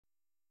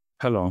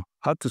Hello,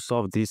 how to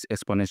solve this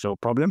exponential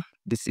problem?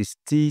 This is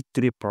t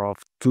to the power of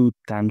 2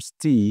 times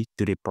t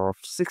to the power of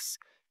 6,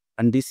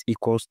 and this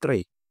equals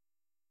 3.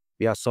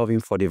 We are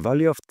solving for the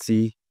value of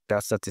t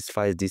that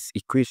satisfies this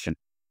equation.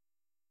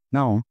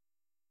 Now,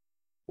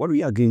 what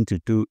we are going to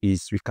do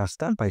is we can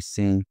start by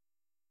saying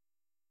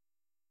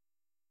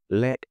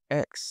let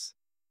x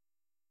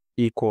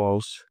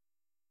equals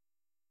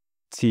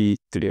t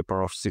to the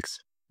power of 6.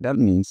 That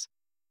means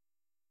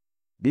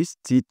this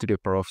t to the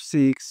power of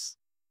 6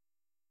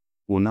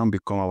 will now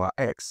become our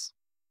x.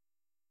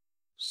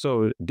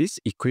 So this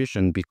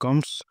equation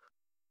becomes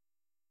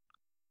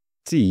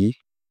t,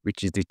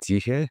 which is the t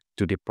here,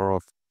 to the power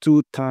of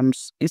 2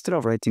 times, instead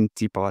of writing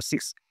t power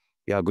 6,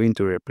 we are going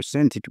to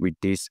represent it with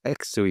this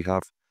x. So we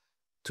have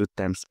 2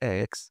 times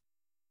x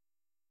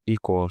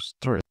equals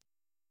 3.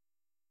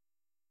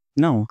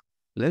 Now,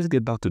 let's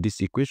get back to this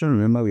equation.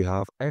 Remember, we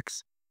have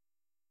x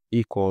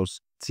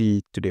equals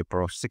t to the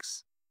power of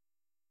 6.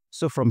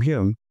 So from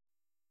here,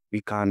 we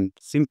can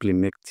simply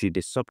make t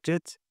the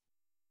subject.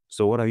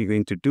 So what are we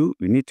going to do?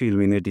 We need to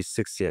eliminate this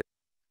 6 here.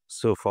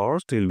 So for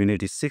us to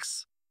eliminate this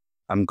 6,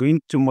 I'm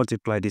going to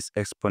multiply this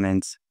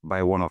exponent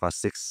by 1 over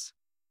 6.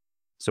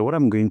 So what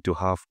I'm going to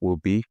have will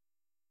be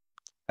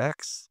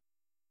x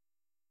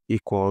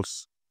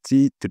equals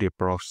t to the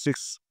power of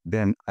 6.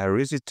 Then I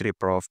raise it to the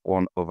power of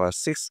 1 over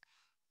 6.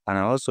 And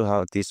I also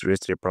have this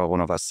raised to the power of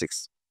 1 over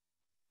 6.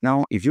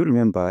 Now, if you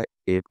remember,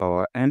 a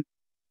power n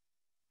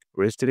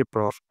raised to the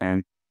power of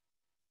n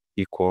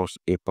equals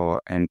a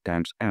power n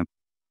times n.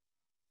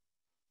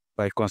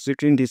 By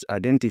considering this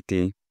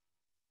identity,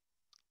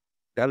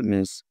 that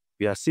means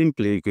we are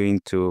simply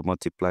going to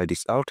multiply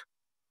this out.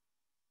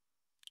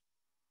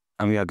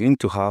 And we are going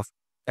to have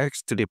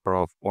x to the power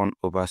of 1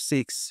 over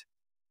 6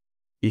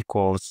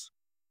 equals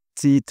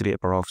t to the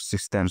power of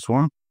 6 times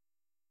 1.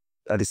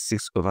 That is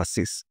 6 over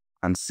 6.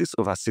 And 6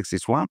 over 6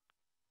 is 1.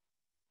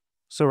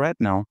 So right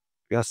now,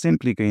 we are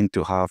simply going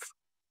to have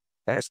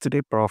x to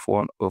the power of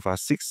 1 over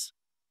 6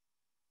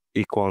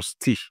 equals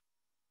t.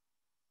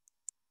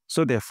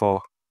 So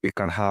therefore, we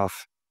can have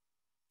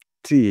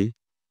t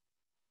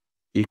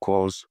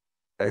equals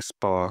x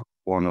power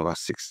 1 over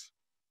 6.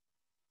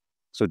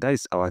 So that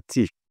is our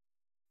t.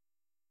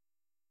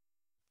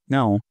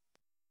 Now,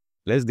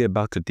 let's get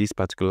back to this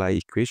particular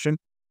equation,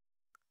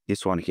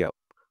 this one here.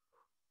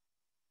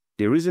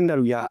 The reason that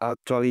we are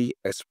actually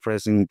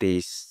expressing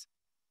this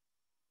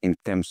in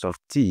terms of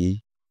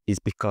t is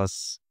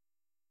because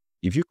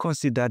if you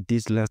consider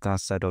this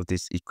left-hand side of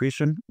this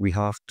equation, we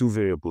have two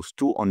variables,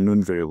 two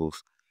unknown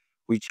variables,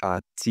 which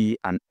are t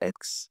and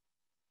x.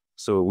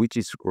 So which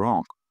is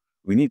wrong.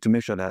 We need to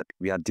make sure that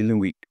we are dealing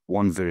with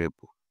one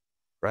variable,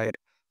 right?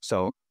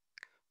 So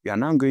we are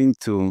now going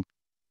to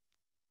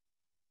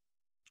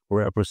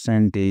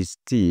represent this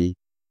t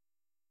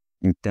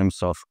in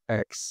terms of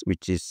x,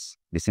 which is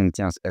the same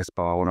thing as x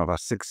power 1 over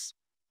 6.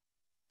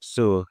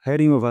 So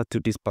heading over to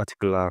this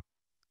particular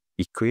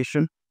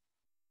equation,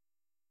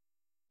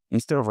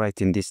 instead of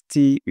writing this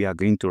t, we are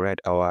going to write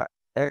our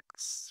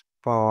x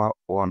power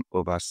 1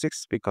 over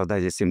 6 because that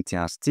is the same thing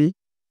as t.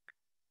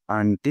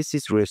 And this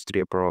is raised to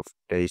the power of,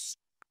 there is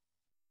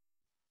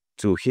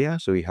 2 here.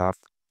 So we have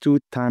 2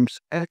 times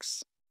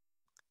x,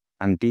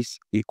 and this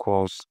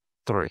equals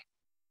 3.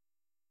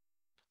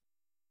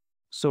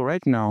 So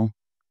right now,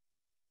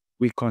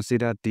 we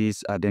consider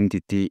this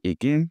identity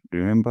again.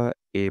 Remember,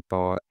 a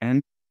power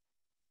n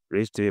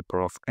raised to the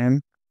power of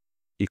n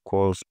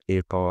equals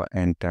a power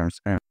n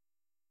times n.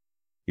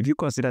 If you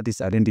consider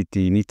this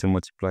identity, you need to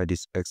multiply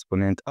this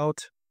exponent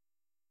out.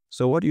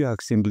 So what you are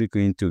simply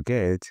going to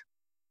get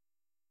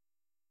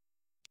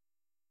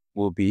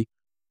will be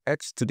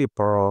x to the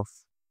power of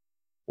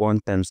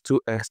 1 times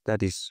 2x,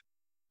 that is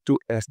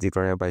 2x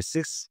divided by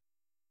 6,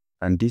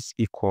 and this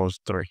equals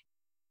 3.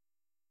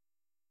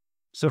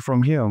 So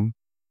from here,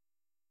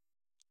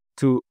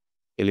 to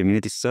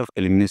eliminate itself,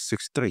 eliminate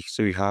 6, 3.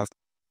 So we have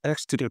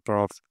x to the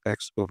power of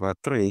x over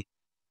 3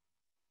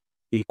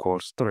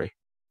 equals 3.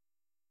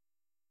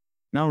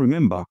 Now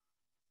remember,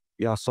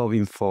 we are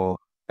solving for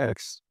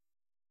x.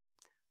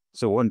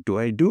 So what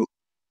do?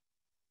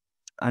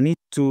 I need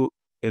to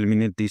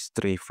eliminate this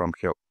 3 from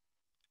here.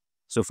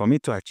 So for me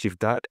to achieve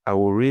that, I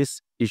will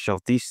raise each of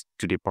these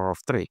to the power of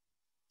 3.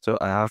 So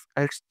I have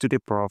x to the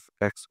power of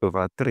x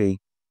over 3.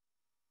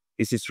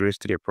 This is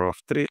raised to the power of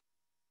 3.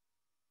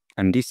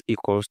 And this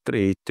equals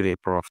 3 to the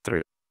power of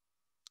 3.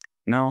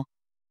 Now,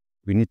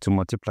 we need to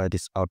multiply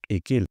this out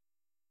again.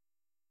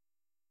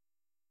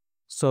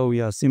 So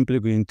we are simply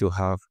going to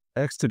have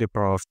x to the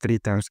power of 3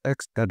 times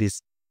x, that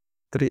is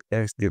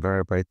 3x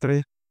divided by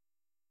 3,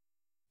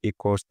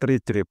 equals 3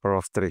 to the power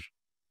of 3.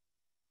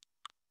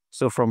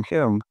 So from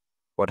here,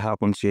 what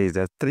happens here is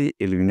that 3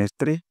 eliminates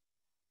 3.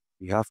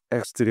 We have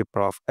x to the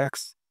power of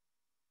x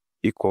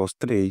equals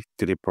 3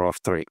 to the power of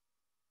 3.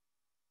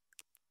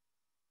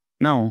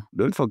 Now,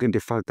 don't forget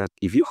the fact that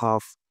if you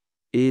have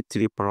a to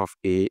the power of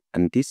a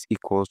and this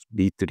equals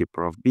b to the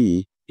power of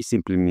b, it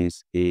simply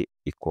means a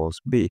equals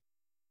b.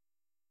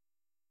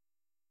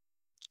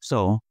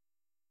 So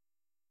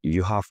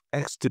you have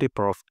x to the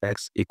power of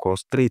x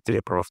equals 3 to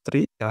the power of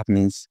 3. That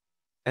means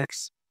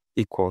x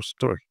equals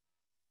 3.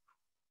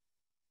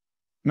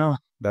 Now,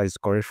 that is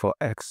correct for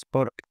x,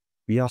 but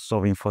we are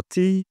solving for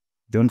t.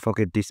 Don't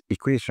forget this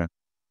equation.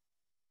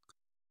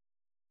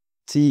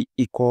 T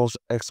equals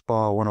x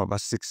power 1 over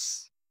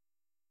 6.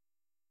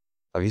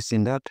 Have you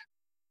seen that?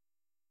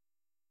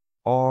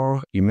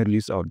 Or you made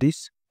use of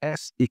this,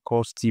 s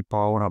equals t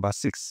power 1 over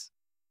 6.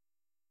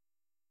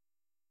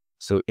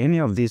 So any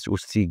of these will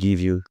still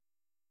give you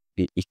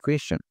the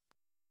equation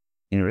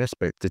in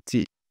respect to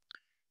t.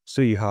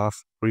 So you have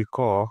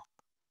recall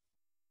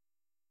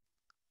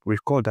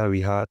that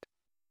we had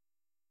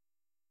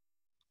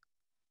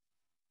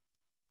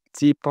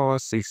t power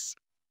 6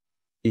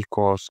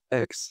 equals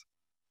x.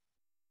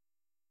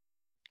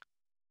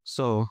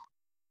 So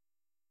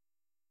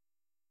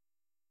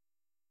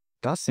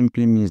that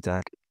simply means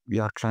that we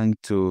are trying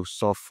to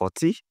solve for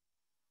t.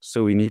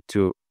 So we need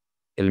to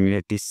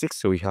eliminate this 6.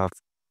 So we have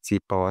t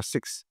power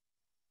 6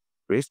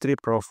 raised to the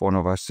power of 1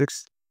 over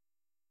 6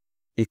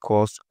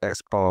 equals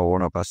x power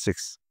 1 over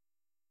 6.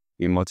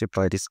 We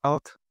multiply this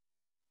out.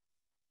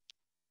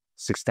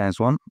 6 times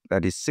 1,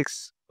 that is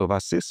 6 over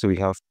 6. So we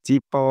have t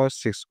power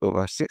 6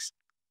 over 6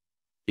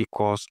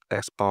 equals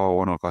x power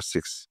 1 over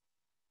 6.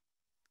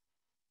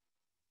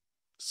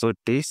 So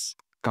this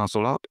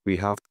cancel out. We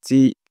have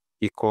t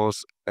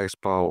equals x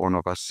power 1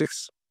 over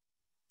 6.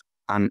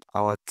 And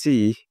our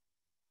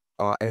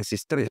x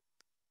is 3.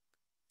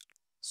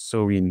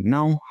 So we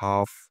now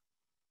have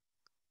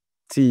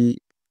t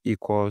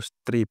equals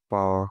 3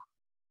 power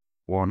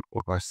 1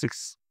 over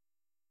 6.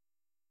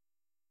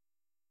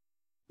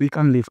 We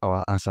can leave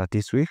our answer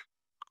this way,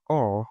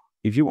 or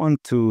if you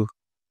want to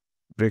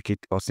break it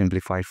or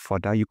simplify it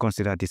further, you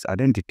consider this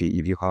identity.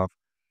 If you have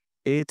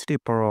a to the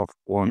power of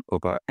 1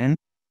 over n,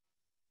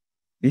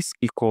 this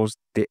equals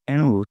the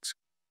n root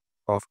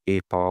of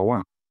a power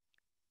 1.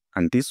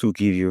 And this will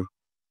give you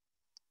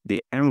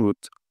the n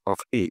root of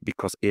a,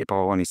 because a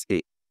power 1 is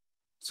a.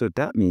 So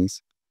that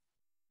means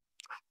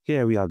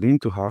here we are going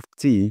to have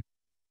t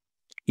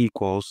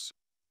equals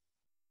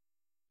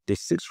the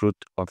 6th root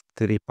of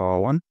 3 power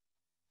 1.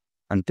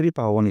 And 3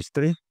 power 1 is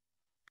 3.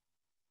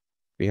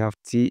 We have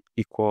t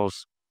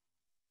equals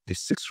the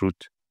 6th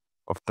root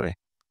of 3.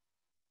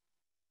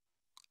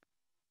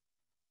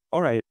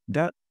 All right,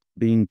 that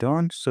being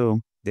done,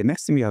 so the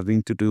next thing we are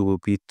going to do will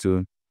be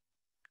to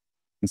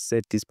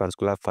insert this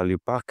particular value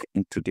back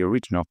into the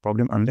original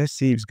problem, and let's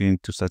see if it's going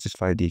to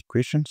satisfy the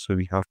equation. So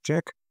we have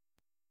check,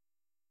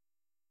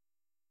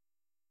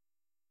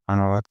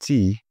 and our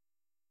t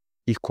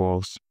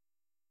equals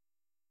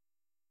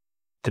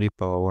 3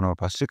 power 1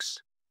 over 6,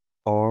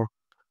 or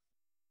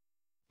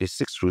the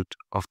 6th root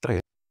of 3.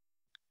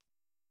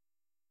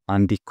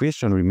 And the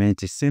equation remains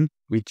the same,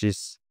 which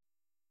is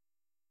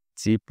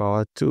t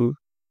power 2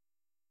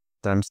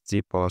 times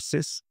t power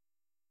 6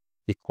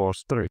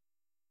 equals 3.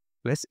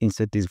 Let's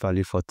insert this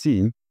value for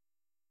t.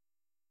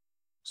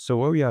 So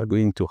what we are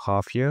going to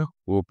have here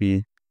will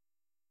be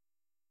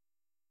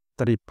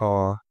 3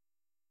 power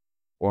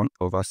 1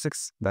 over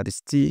 6, that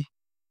is t,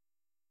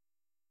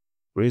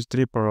 raised to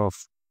the power of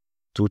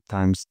 2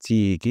 times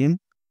t again,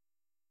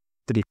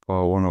 3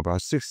 power 1 over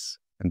 6,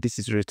 and this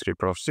is raised to the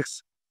power of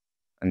 6,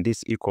 and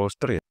this equals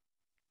 3.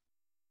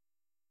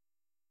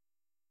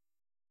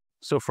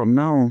 So from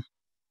now,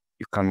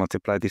 you can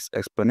multiply this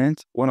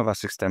exponent. 1 over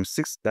 6 times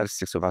 6, that is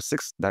 6 over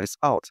 6, that is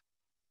out.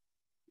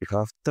 You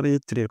have 3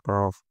 to the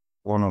power of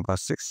 1 over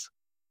 6,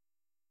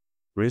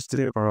 raised to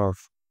the power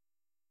of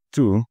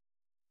 2,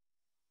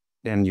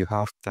 then you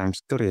have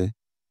times 3,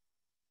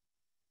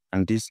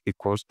 and this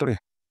equals 3.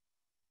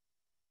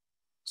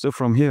 So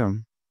from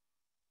here,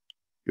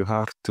 you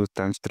have 2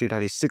 times 3,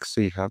 that is 6,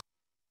 so you have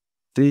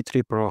 3 to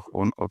the power of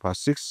 1 over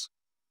 6,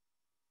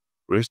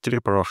 raised to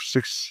the power of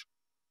 6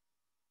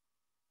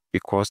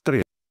 equals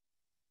 3.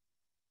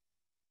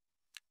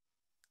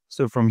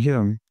 So from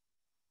here,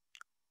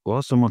 we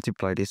also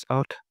multiply this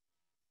out.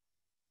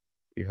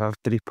 You have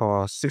 3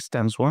 power 6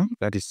 times 1,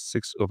 that is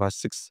 6 over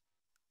 6,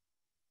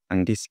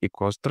 and this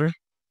equals 3.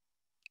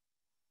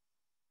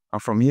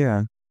 And from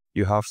here,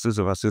 you have 6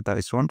 over 6, that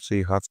is 1, so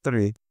you have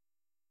 3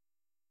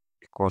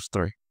 equals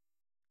 3.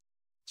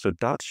 So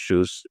that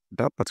shows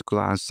that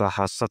particular answer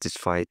has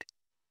satisfied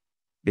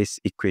this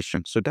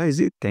equation. So that is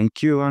it.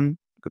 Thank you and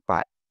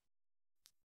goodbye.